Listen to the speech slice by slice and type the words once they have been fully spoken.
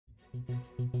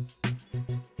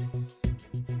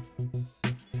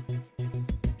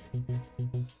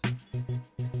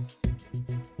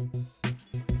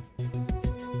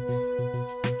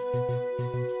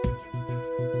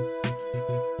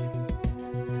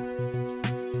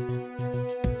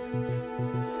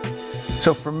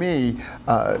So for me,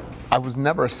 I was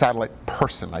never a satellite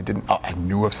person. I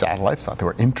knew of satellites, thought they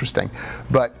were interesting,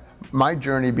 but my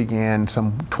journey began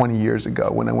some 20 years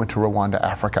ago when I went to Rwanda,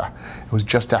 Africa. It was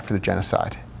just after the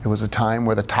genocide. It was a time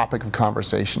where the topic of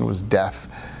conversation was death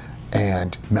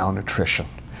and malnutrition.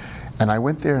 And I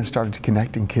went there and started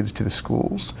connecting kids to the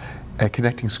schools,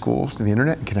 connecting schools to the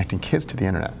internet and connecting kids to the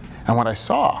internet. And what I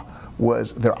saw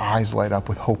was their eyes light up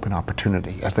with hope and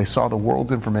opportunity as they saw the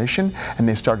world's information and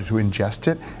they started to ingest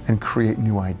it and create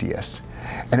new ideas.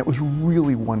 And it was a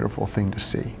really wonderful thing to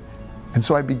see. And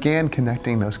so I began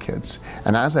connecting those kids.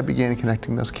 And as I began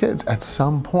connecting those kids, at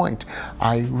some point,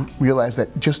 I realized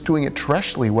that just doing it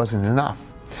terrestrially wasn't enough.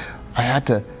 I had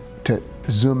to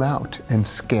zoom out and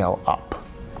scale up.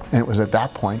 And it was at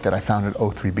that point that I founded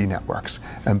O3B Networks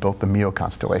and built the MEO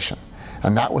constellation.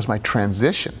 And that was my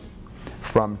transition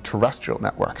from terrestrial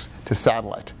networks to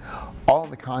satellite, all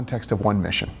in the context of one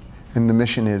mission. And the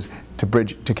mission is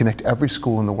to connect every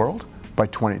school in the world by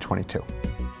 2022.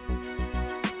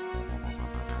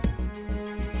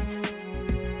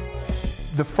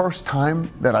 The first time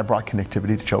that I brought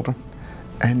connectivity to children,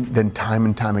 and then time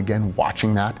and time again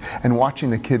watching that, and watching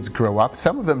the kids grow up.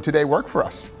 Some of them today work for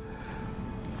us.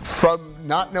 From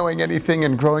not knowing anything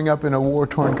and growing up in a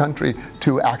war-torn country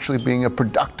to actually being a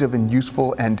productive and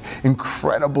useful and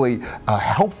incredibly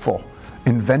helpful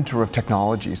inventor of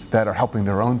technologies that are helping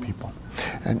their own people.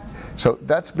 And so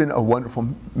that's been a wonderful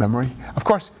memory. Of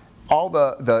course, all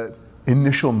the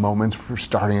initial moments for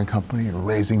starting a company and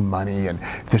raising money and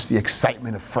just the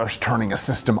excitement of first turning a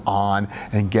system on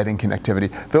and getting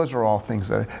connectivity, those are all things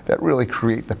that really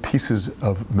create the pieces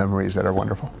of memories that are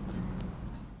wonderful.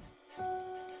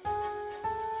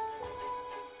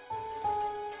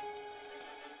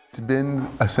 It's been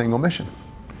a single mission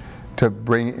to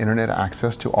bring internet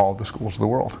access to all the schools of the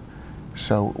world.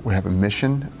 So we have a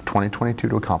mission 2022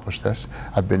 to accomplish this.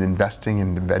 I've been investing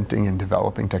in inventing and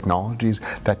developing technologies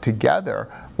that together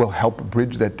will help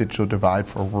bridge that digital divide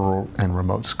for rural and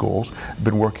remote schools. I've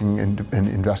been working and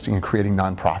investing in creating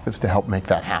nonprofits to help make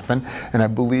that happen. And I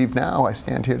believe now I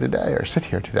stand here today, or sit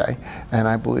here today, and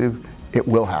I believe it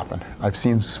will happen. I've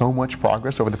seen so much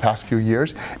progress over the past few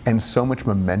years and so much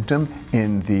momentum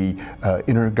in the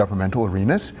intergovernmental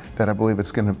arenas that I believe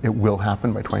it will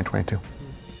happen by 2022.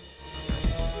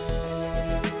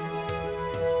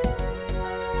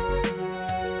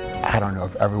 I don't know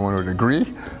if everyone would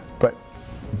agree, but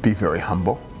be very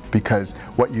humble, because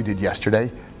what you did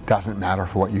yesterday doesn't matter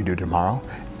for what you do tomorrow.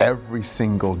 Every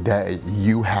single day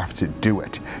you have to do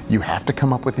it. You have to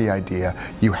come up with the idea.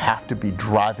 You have to be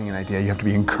driving an idea. You have to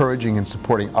be encouraging and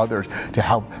supporting others to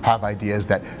have ideas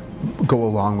that go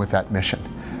along with that mission.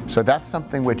 So that's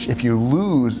something which, if you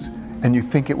lose and you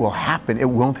think it will happen, it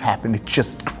won't happen. It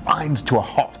just grinds to a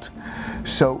halt.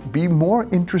 So be more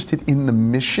interested in the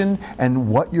mission and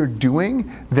what you're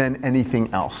doing than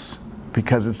anything else,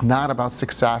 because it's not about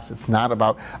success, it's not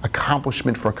about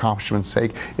accomplishment for accomplishment's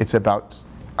sake, it's about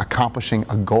accomplishing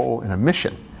a goal and a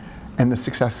mission. And the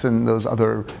success and those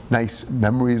other nice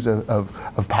memories of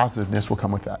positiveness will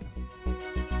come with that.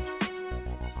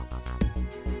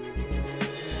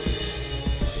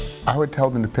 I would tell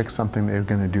them to pick something they're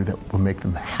going to do that will make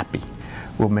them happy,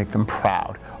 will make them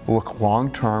proud. Look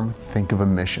long term, think of a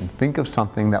mission. Think of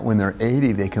something that when they're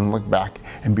 80, they can look back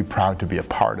and be proud to be a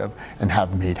part of and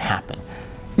have made happen.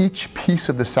 Each piece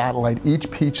of the satellite, each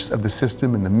piece of the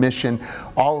system and the mission,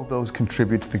 all of those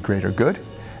contribute to the greater good,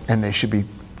 and they should be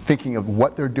thinking of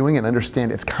what they're doing and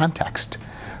understand its context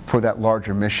for that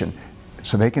larger mission.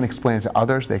 So they can explain it to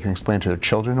others, they can explain it to their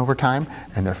children over time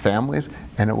and their families,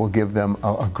 and it will give them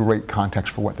a great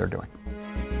context for what they're doing.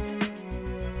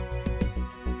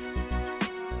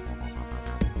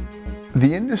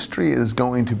 The industry is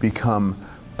going to become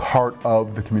part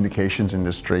of the communications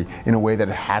industry in a way that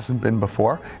it hasn't been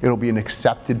before. It'll be an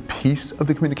accepted piece of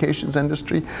the communications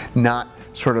industry, not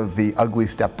sort of the ugly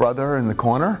stepbrother in the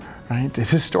corner, right?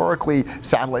 Historically,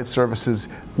 satellite services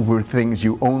were things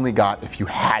you only got if you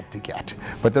had to get.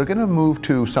 But they're going to move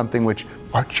to something which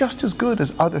are just as good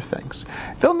as other things.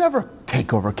 They'll never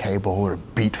take over cable or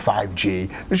beat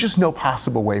 5G. There's just no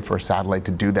possible way for a satellite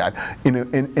to do that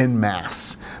in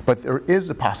mass. But there is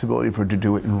a possibility for it to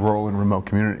do it in rural and remote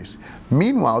communities.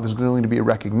 Meanwhile, there's going to be a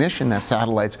recognition that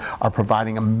satellites are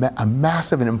providing a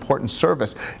massive and important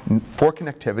service for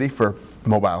connectivity for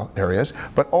mobile areas,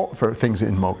 but for things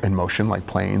in motion like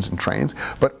planes and trains,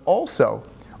 but also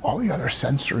all the other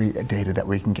sensory data that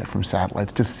we can get from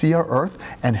satellites to see our Earth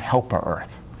and help our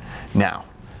Earth. Now,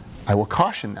 I will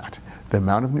caution that the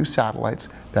amount of new satellites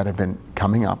that have been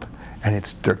coming up and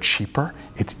they're cheaper.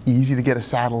 It's easy to get a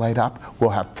satellite up. We'll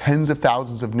have tens of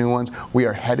thousands of new ones. We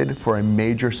are headed for a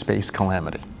major space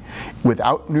calamity.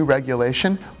 Without new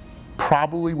regulation,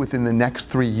 probably within the next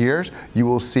 3 years, you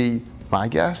will see, my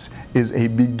guess, is a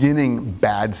beginning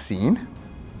bad scene.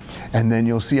 And then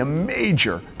you'll see a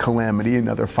major calamity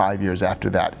another 5 years after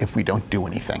that if we don't do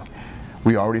anything.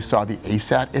 We already saw the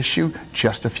ASAT issue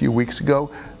just a few weeks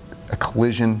ago, a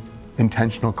collision,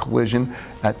 intentional collision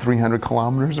at 300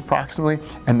 kilometers approximately,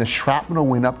 and the shrapnel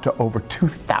went up to over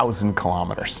 2,000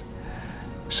 kilometers.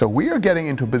 So we are getting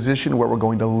into a position where we're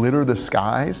going to litter the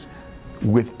skies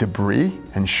with debris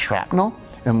and shrapnel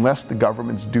unless the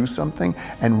governments do something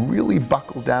and really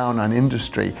buckle down on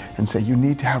industry and say you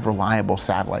need to have reliable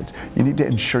satellites. You need to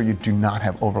ensure you do not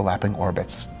have overlapping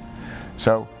orbits.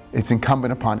 So it's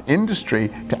incumbent upon industry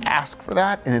to ask for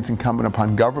that, and it's incumbent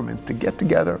upon governments to get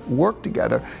together, work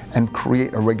together, and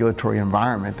create a regulatory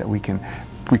environment that we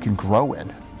can grow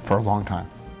in for a long time.